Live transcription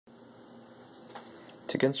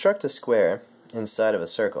To construct a square inside of a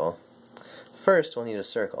circle, first we'll need a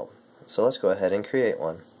circle. So let's go ahead and create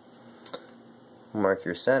one. Mark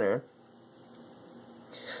your center.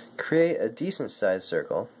 Create a decent sized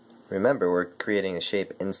circle. Remember, we're creating a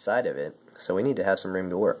shape inside of it, so we need to have some room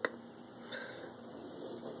to work.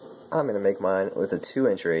 I'm going to make mine with a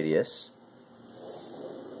 2-inch radius.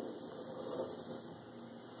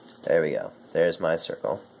 There we go. There's my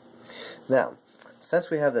circle. Now, since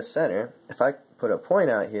we have the center, if I put a point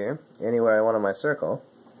out here, anywhere I want on my circle,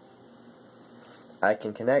 I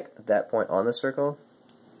can connect that point on the circle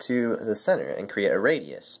to the center and create a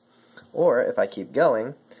radius. Or if I keep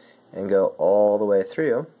going and go all the way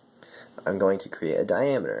through, I'm going to create a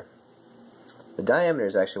diameter. The diameter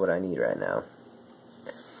is actually what I need right now.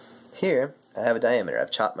 Here I have a diameter. I've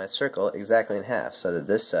chopped my circle exactly in half so that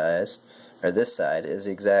this side is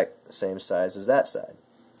the exact same size as that side,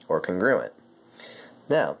 or congruent.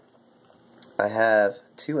 Now, I have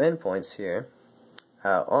 2 endpoints here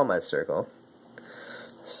on my circle.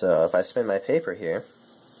 So if I spin my paper here,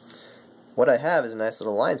 what I have is a nice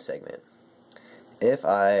little line segment. If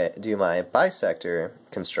I do my bisector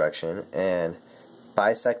construction and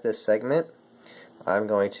bisect this segment, I'm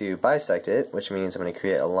going to bisect it, which means I'm going to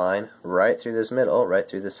create a line right through this middle, right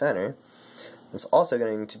through the center. It's also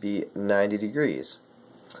going to be 90 degrees,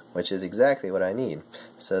 which is exactly what I need,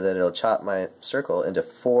 so that it'll chop my circle into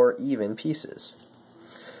 4 even pieces.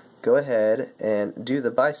 Go ahead and do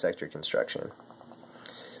the bisector construction.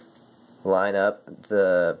 Line up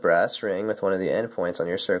the brass ring with one of the endpoints on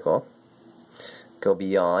your circle. Go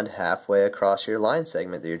beyond halfway across your line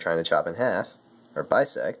segment that you're trying to chop in half, or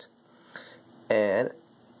bisect, and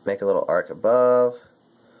make a little arc above,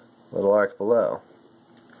 a little arc below.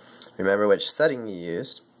 Remember which setting you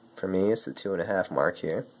used. For me, it's the 2.5 mark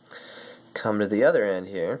here. Come to the other end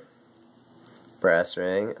here, brass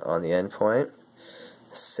ring on the end point,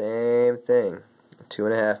 same thing,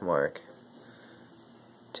 2.5 mark,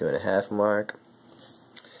 2.5 mark.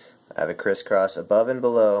 I have a crisscross above and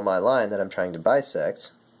below my line that I'm trying to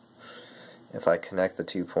bisect. If I connect the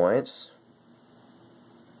 2 points,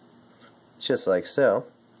 just like so,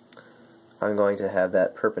 I'm going to have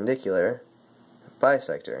that perpendicular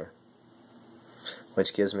bisector,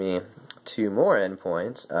 which gives me 2 more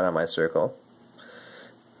endpoints out on my circle.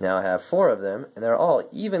 Now I have 4 of them, and they're all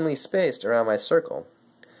evenly spaced around my circle,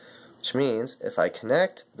 which means if I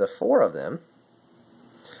connect the 4 of them,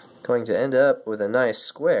 I'm going to end up with a nice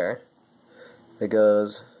square that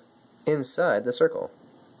goes inside the circle.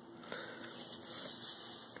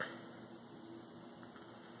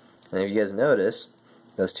 And if you guys notice,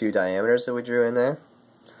 those 2 diameters that we drew in there,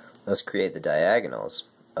 those create the diagonals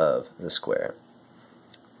of the square.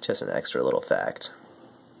 Just an extra little fact.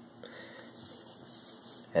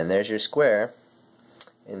 And there's your square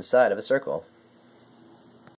inside of a circle.